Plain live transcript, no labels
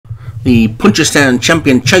The Punchestown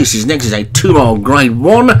Champion Chase is next. Is a 2-mile Grade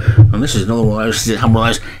 1, and this is another one of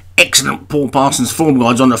those excellent Paul Parsons form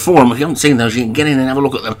guides on the forum. If you haven't seen those, you can get in and have a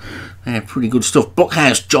look at them. They're pretty good stuff.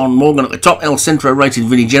 Buckhouse, John Morgan at the top. El Centro rated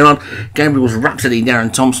Vinnie Gerard. Gabriel's Rhapsody,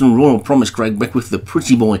 Darren Thompson. Royal Promise, Craig Beckwith. The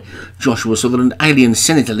Pretty Boy, Joshua Sutherland. Alien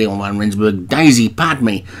Senator, Leon Van Rensburg. Daisy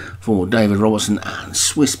Padme for David Robertson. And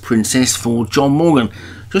Swiss Princess for John Morgan.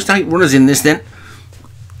 Just 8 runners in this then.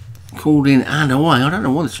 Called in and away. I don't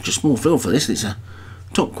know why there's such a small field for this. It's a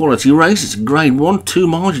top quality race. It's a Grade 1, 2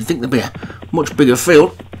 miles. You'd think there'd be a much bigger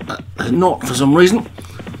field. There's not for some reason.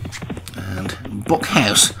 And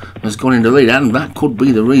Buckhouse has gone into lead, and that could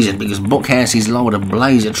be the reason, because Buckhouse is lowered a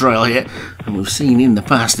blazer trail here, and we've seen in the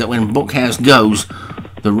past that when Buckhouse goes,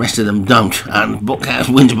 the rest of them don't, and Buckhouse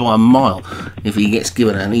wins by a mile if he gets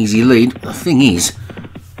given an easy lead. The thing is,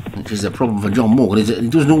 which is the problem for John Morgan, is that he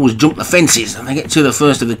doesn't always jump the fences, and they get to the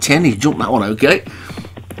first of the 10, he's jumped that one okay,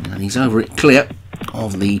 and he's over it clear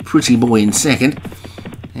of the Pretty Boy in second,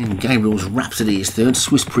 and Gabriel's Rhapsody is third,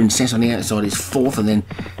 Swiss Princess on the outside is fourth, and then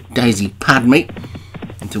Daisy Padme,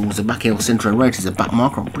 and towards the back El Centro Rate is the back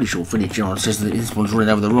marker. I'm pretty sure Vinnie Gerard says that this one's running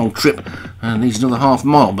over the wrong trip, and needs another half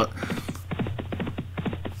mile, but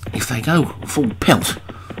if they go full pelt,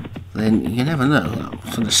 then you never know,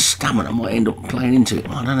 sort of stamina might end up playing into it.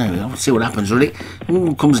 I don't know, I'll see what happens really. It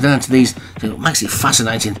all comes down to these, it makes it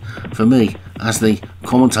fascinating for me as the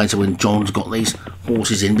commentator when John's got these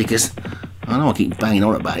horses in, because I know I keep banging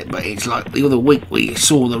on about it, but it's like the other week we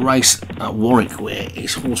saw the race at Warwick where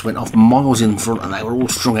his horse went off miles in front and they were all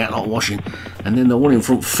strung out like washing, and then the one in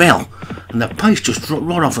front fell and the pace just dropped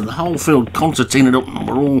right off and the whole field concertinaed up and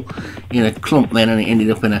we're all in a clump then, and it ended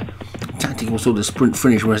up in a tactical sort of sprint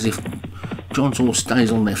finish. Whereas if John's horse stay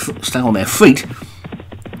on their feet,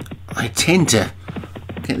 they tend to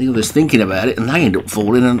get the others thinking about it and they end up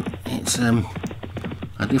falling, and it's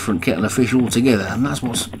a different kettle of fish altogether, and that's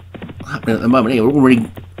what's happening at the moment here. We're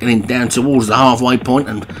already getting down towards the halfway point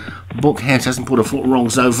and Buckhouse hasn't put a foot wrong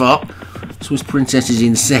so far. Swiss Princess is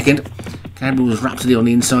in second, Gabriel's Rhapsody on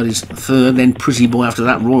the inside is third, then Pretty Boy after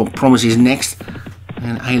that, Royal Promise is next,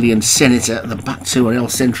 and Alien Senator. The back two are El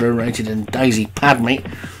Centro rated and Daisy Padme.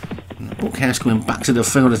 And Buckhouse coming back to the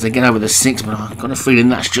field as they get over the 6, but I've got a feeling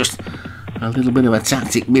that's just a little bit of a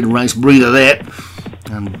tactic mid-race breather there,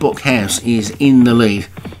 and Buckhouse is in the lead.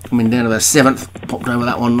 Coming down to the 7th, popped over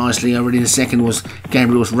that one nicely. Already the second was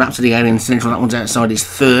Gabriel's Rhapsody, Alien Central, that one's outside is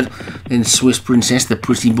third. Then Swiss Princess, the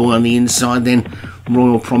Pretty Boy on the inside. Then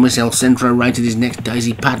Royal Promise, El Centro rated is next.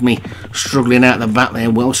 Daisy Padme struggling out the back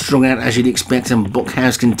there, well strung out as you'd expect, and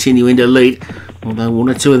Buckhouse continuing to lead, although one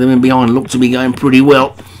or two of them in behind look to be going pretty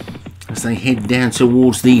well as they head down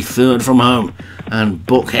towards the third from home. And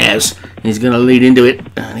Buckhouse is going to lead into it,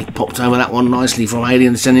 and he popped over that one nicely from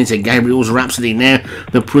Alien Senator. Gabriel's Rhapsody now,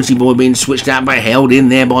 the Pretty Boy being switched out but held in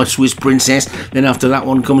there by Swiss Princess. Then after that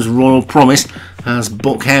one comes Royal Promise as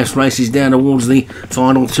Buckhouse races down towards the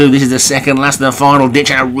final two. This is the second last of the final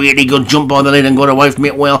ditch, and a really good jump by the lead and got away from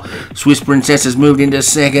it well. Swiss Princess has moved into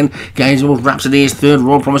second, Gabriel's Rhapsody is third,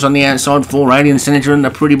 Royal Promise on the outside, 4 Alien Senator, and the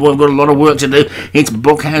Pretty Boy have got a lot of work to do. It's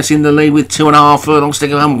Buckhouse in the lead with 2.5 furlongs to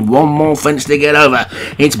go home, one more fence to get over.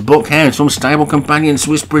 It's Buckhouse from stable companion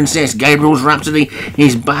Swiss Princess. Gabriel's Rhapsody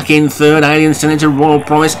is back in third, Alien Senator, Royal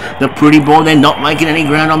Promise, the Pretty Boy. They're not making any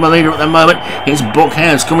ground on the leader at the moment. It's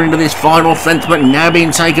Buckhouse coming into this final fence, but now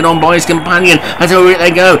being taken on by his companion. As over it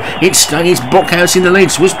they go. It's Buckhouse in the lead.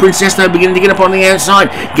 Swiss Princess though beginning to get up on the outside.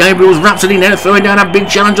 Gabriel's Rhapsody now throwing down a big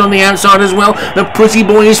challenge on the outside as well. The Pretty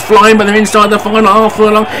Boy is flying, but they're inside the final half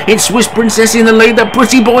furlong. It's Swiss Princess in the lead. The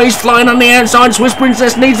Pretty Boy is flying on the outside. Swiss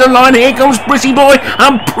Princess needs the line. Here comes Pretty Boy,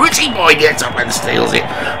 and Pretty Boy gets up and steals it.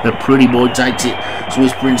 The Pretty Boy takes it.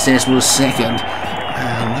 Swiss Princess was second,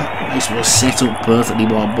 and that race was set up perfectly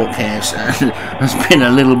by Buckhouse. And there's been a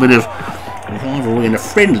little bit of rivalry, and a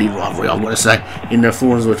friendly rivalry I've got to say, in the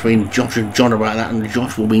forums between Josh and John about that, and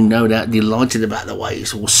Josh will be no doubt delighted about the way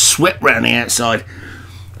it's all swept round the outside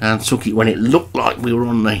and took it when it looked like we were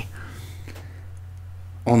on the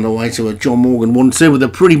way to a John Morgan 1-2, but the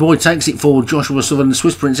Pretty Boy takes it for Joshua Sutherland,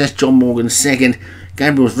 Swiss Princess, John Morgan second,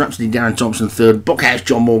 Gabriel's Rhapsody, Darren Thompson third, Buckhouse,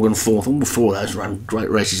 John Morgan fourth. All 4 of those ran great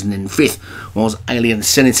races, and then 5th was Alien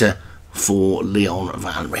Senator for Leon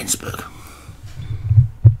Van Rensburg.